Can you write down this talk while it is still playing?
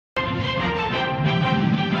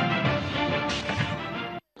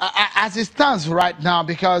as it stands right now,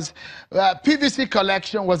 because PVC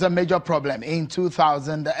collection was a major problem in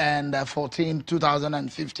 2014,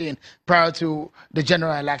 2015, prior to the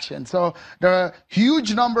general election. So there are a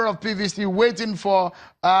huge number of PVC waiting for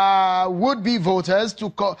would-be voters to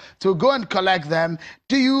go and collect them.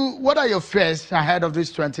 What are your fears ahead of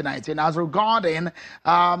this 2019 as regarding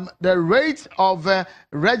the rate of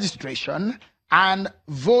registration and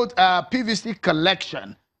vote PVC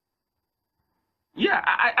collection? Yeah,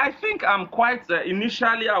 I think I'm quite,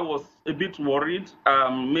 initially I was a bit worried,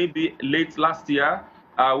 maybe late last year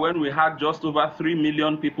when we had just over 3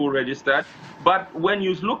 million people registered. But when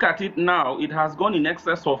you look at it now, it has gone in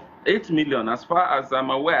excess of 8 million as far as I'm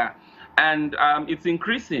aware. And it's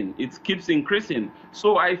increasing, it keeps increasing.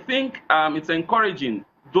 So I think it's encouraging,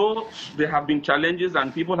 though there have been challenges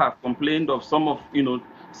and people have complained of some of,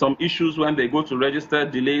 some issues when they go to register,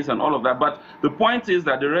 delays and all of that. But the point is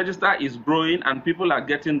that the register is growing and people are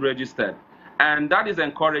getting registered. And that is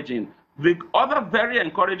encouraging. The other very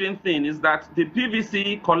encouraging thing is that the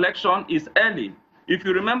PVC collection is early. If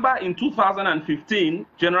you remember in 2015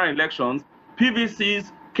 general elections,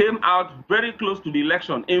 PVCs came out very close to the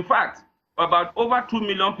election. In fact, about over 2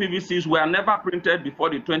 million PVCs were never printed before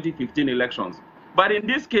the 2015 elections. But in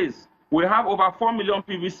this case, we have over 4 million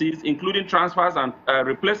PVCs, including transfers and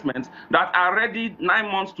replacements, that are ready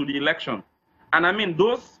 9 months to the election. And I mean,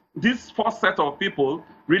 this first set of people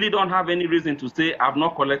really don't have any reason to say, I've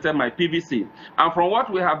not collected my PVC. And from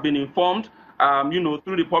what we have been informed,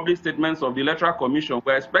 through the public statements of the Electoral Commission,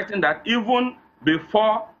 we're expecting that even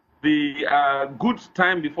before the good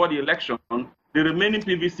time before the election, the remaining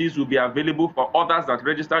PVCs will be available for others that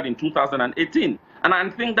registered in 2018. And I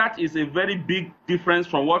think that is a very big difference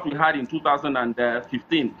from what we had in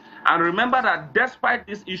 2015. And remember that despite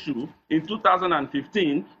this issue, in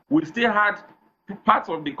 2015, we still had parts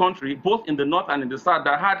of the country, both in the north and in the south,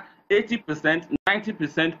 that had 80%,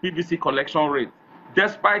 90% PVC collection rate,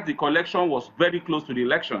 despite the collection was very close to the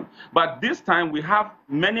election. But this time, we have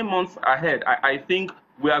many months ahead. I think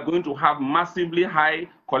we are going to have massively high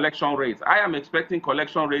collection rates. I am expecting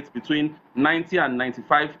collection rates between 90 and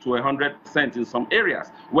 95 to 100% in some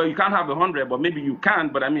areas where you can't have 100, but maybe you can,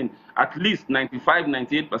 but I mean, at least 95,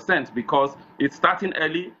 98%, because it's starting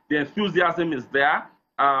early, the enthusiasm is there,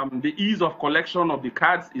 the ease of collection of the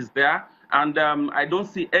cards is there, and I don't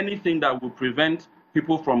see anything that will prevent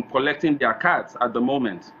people from collecting their cards at the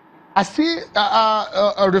moment. I see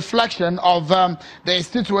a reflection of the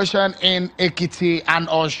situation in Ekiti and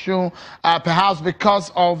Osun, perhaps because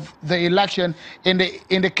of the election. In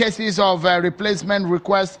the cases of replacement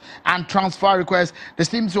requests and transfer requests, they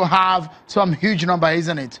seem to have some huge number,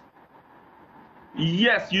 isn't it?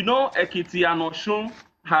 Yes, Ekiti and Osun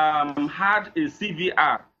had a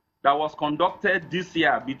CVR that was conducted this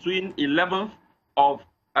year between 11th of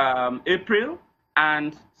April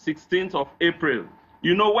and 16th of April.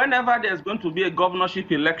 Whenever there's going to be a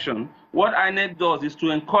governorship election, what INEC does is to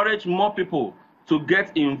encourage more people to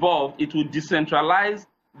get involved. It will decentralize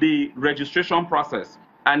the registration process,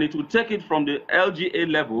 and it will take it from the LGA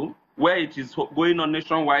level, where it is going on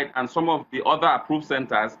nationwide and some of the other approved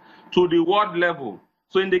centers, to the ward level.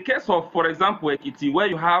 So in the case of, for example, Ekiti, where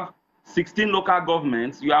you have 16 local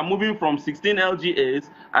governments, you are moving from 16 LGAs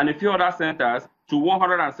and a few other centers to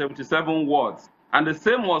 177 wards. And the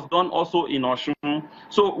same was done also in Osun.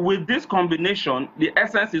 So with this combination, the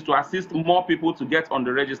essence is to assist more people to get on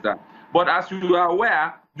the register. But as you are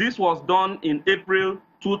aware, this was done in April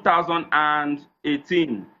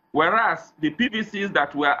 2018, whereas the PVCs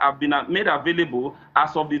that have been made available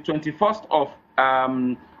as of the 21st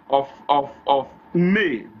of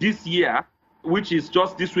May this year, which is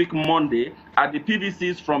just this week, Monday, are the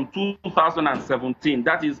PVCs from 2017.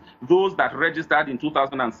 That is those that registered in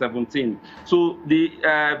 2017. So the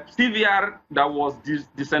CVR that was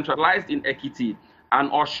decentralized in Ekiti and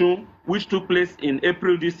Osun, which took place in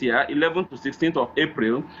April this year, 11th to 16th of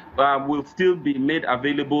April, will still be made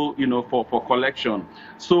available, for collection.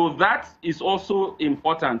 So that is also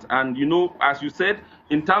important. And, as you said,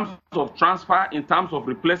 in terms of transfer, in terms of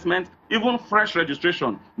replacement, even fresh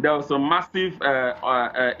registration, there was a massive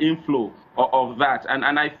inflow of that.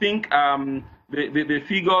 And I think the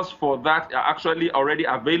figures for that are actually already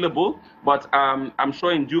available, but I'm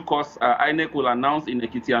sure in due course, INEC will announce in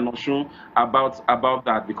Ekiti and Osun about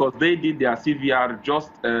that, because they did their CVR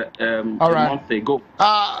just a month ago.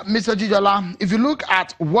 Mr. Jijola, if you look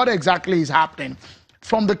at what exactly is happening,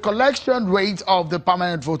 from the collection rate of the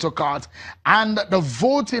permanent voter cards and the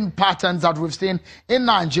voting patterns that we've seen in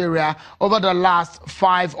Nigeria over the last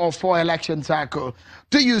 5 or 4 election cycles,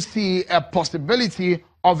 do you see a possibility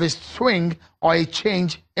of a swing or a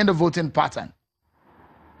change in the voting pattern?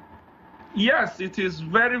 Yes, it is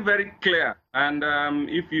very, very clear. And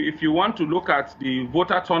if you want to look at the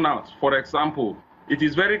voter turnout, for example, it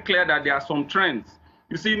is very clear that there are some trends.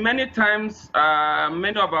 You see, many times,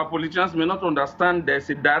 many of our politicians may not understand there's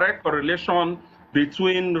a direct correlation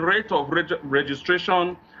between rate of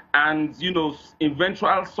registration and,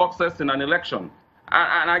 eventual success in an election.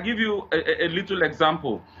 And I give you a little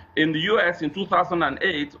example. In the US in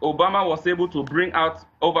 2008, Obama was able to bring out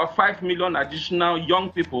over 5 million additional young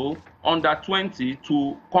people under 20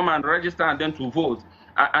 to come and register and then to vote.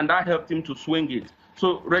 And that helped him to swing it.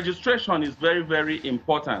 So registration is very, very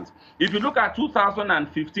important. If you look at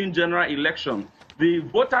 2015 general election, the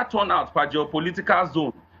voter turnout per geopolitical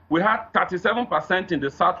zone, we had 37% in the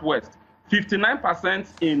Southwest, 59%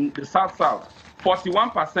 in the South-South,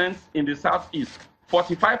 41% in the Southeast,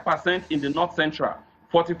 45% in the North Central,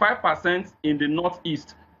 45% in the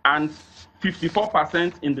Northeast, and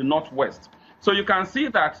 54% in the Northwest. So you can see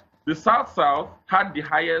that the South-South had the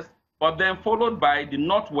highest, but then followed by the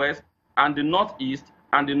Northwest and the Northeast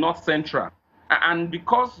and the North Central. And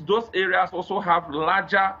because those areas also have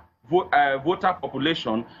larger voter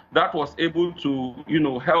population, that was able to,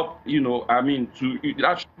 help, to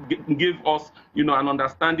give us, an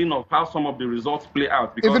understanding of how some of the results play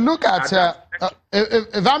out. Because if you look at,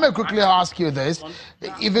 if I may quickly ask you this,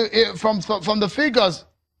 from the figures,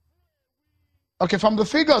 okay, from the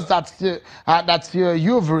figures that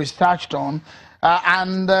you've researched on,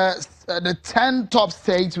 and the 10 top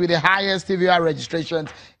states with the highest TVR registrations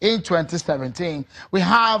in 2017, we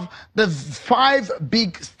have the 5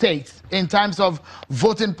 big states in terms of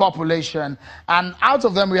voting population. And out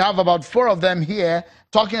of them, we have about 4 of them here,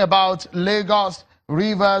 talking about Lagos,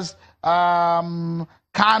 Rivers, Kano.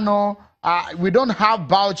 We don't have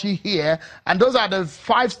Bauchi here, and those are the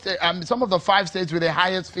 5 some of the 5 states with the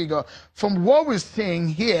highest figure. From what we're seeing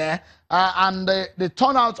here, and the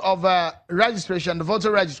turnout of registration, the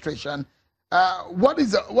voter registration, what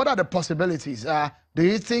are the possibilities? Do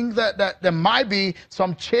you think that there might be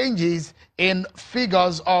some changes in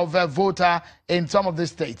figures of voter in some of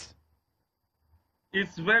these states?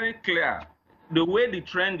 It's very clear. The way the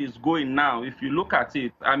trend is going now, if you look at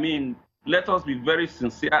it, I mean, let us be very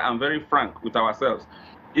sincere and very frank with ourselves.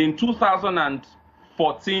 In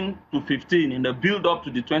 2014 to 15, in the build-up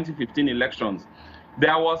to the 2015 elections,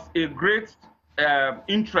 there was a great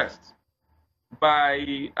interest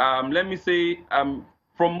by, let me say,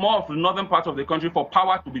 from more of the northern part of the country for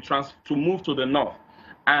power to move to the north.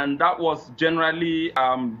 And that was generally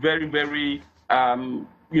very, very,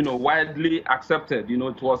 widely accepted.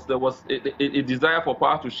 There was a desire for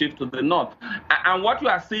power to shift to the north. And what you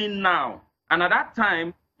are seeing now, and at that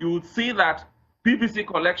time, you would see that PVC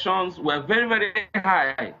collections were very, very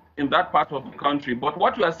high in that part of the country. But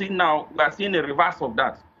what you are seeing now, we are seeing a reverse of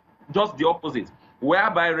that, just the opposite,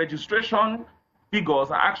 whereby registration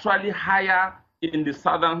figures are actually higher in the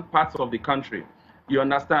southern parts of the country. You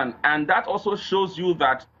understand? And that also shows you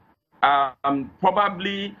that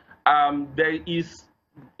probably there is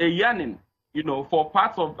a yearning, for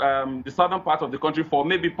parts of the southern part of the country for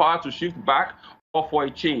maybe power to shift back or for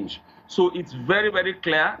a change. So it's very, very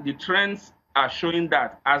clear. The trends are showing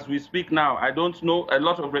that as we speak now. I don't know, a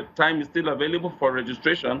lot of time is still available for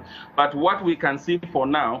registration, but what we can see for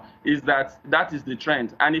now is that that is the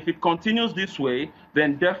trend. And if it continues this way,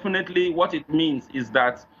 then definitely what it means is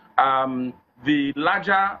that the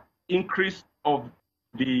larger increase of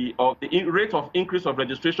the rate of increase of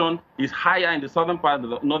registration is higher in the southern part than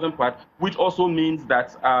the northern part, which also means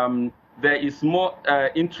that there is more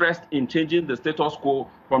interest in changing the status quo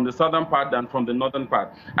from the southern part than from the northern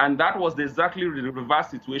part. And that was exactly the reverse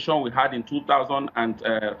situation we had in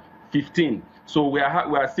 2015. So we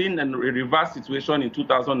are seeing a reverse situation in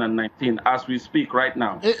 2019 as we speak right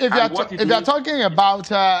now. If you're talking about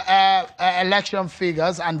election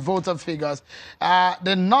figures and voter figures,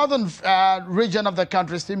 the northern region of the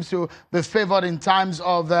country seems to be favored in terms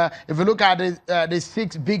of, if you look at the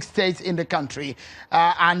 6 big states in the country,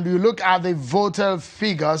 and you look at the voter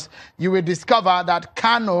figures, you will discover that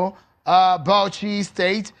Kano, Bauchi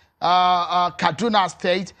State, Kaduna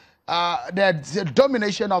State, the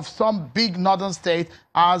domination of some big northern states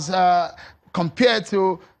as compared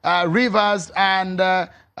to Rivers and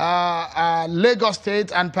Lagos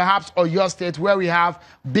State and perhaps Oyo State, where we have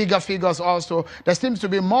bigger figures also. There seems to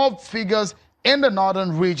be more figures in the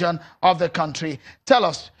northern region of the country. Tell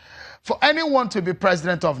us, for anyone to be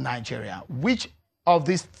president of Nigeria, which of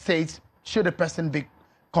these states should a person be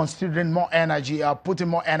considering more energy or putting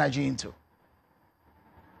more energy into?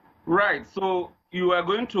 Right. So you are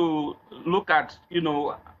going to look at,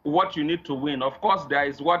 what you need to win. Of course, there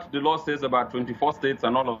is what the law says about 24 states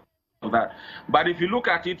and all of of that. But if you look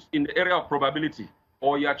at it in the area of probability,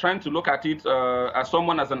 or you are trying to look at it as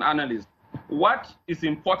someone as an analyst, what is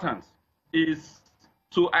important is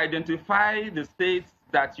to identify the states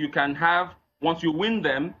that you can have, once you win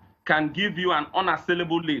them, can give you an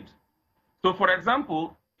unassailable lead. So for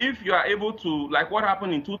example, if you are able to, like what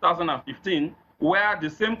happened in 2015, where the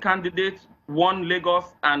same candidate won Lagos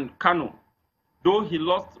and Kano, though he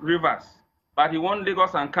lost Rivers, but he won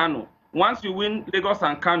Lagos and Kano. Once you win Lagos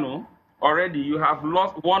and Kano, already you have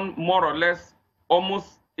lost one more or less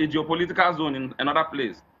almost a geopolitical zone in another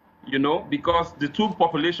place, you know, because the two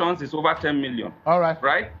populations is over 10 million. All right.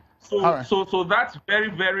 Right? So that's very,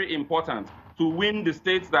 very important to win the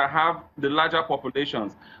states that have the larger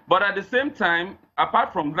populations. But at the same time,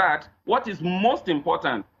 apart from that, what is most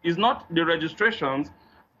important is not the registrations,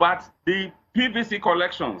 but the PVC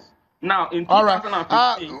collections. Now, in 2015... All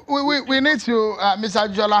right. We need to, Mr.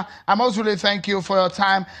 Ajijola, I most really thank you for your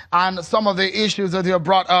time, and some of the issues that you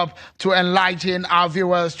brought up to enlighten our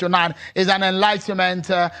viewers tonight. Is an enlightenment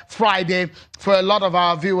Friday for a lot of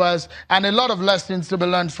our viewers, and a lot of lessons to be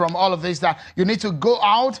learned from all of this, that you need to go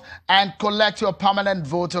out and collect your permanent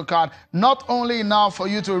voter card. Not only enough for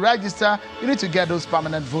you to register, you need to get those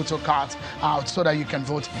permanent voter cards out so that you can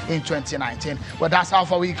vote in 2019. Well, that's how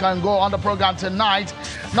far we can go on the program tonight.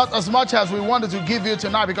 Not as much as we wanted to give you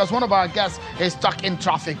tonight, because one of our guests is stuck in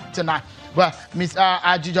traffic tonight. Well, Ms.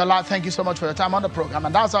 Ajijola, thank you so much for your time on the program.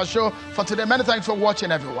 And that's our show for today. Many thanks for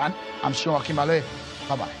watching, everyone. I'm Sean Kimale.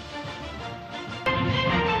 Bye-bye.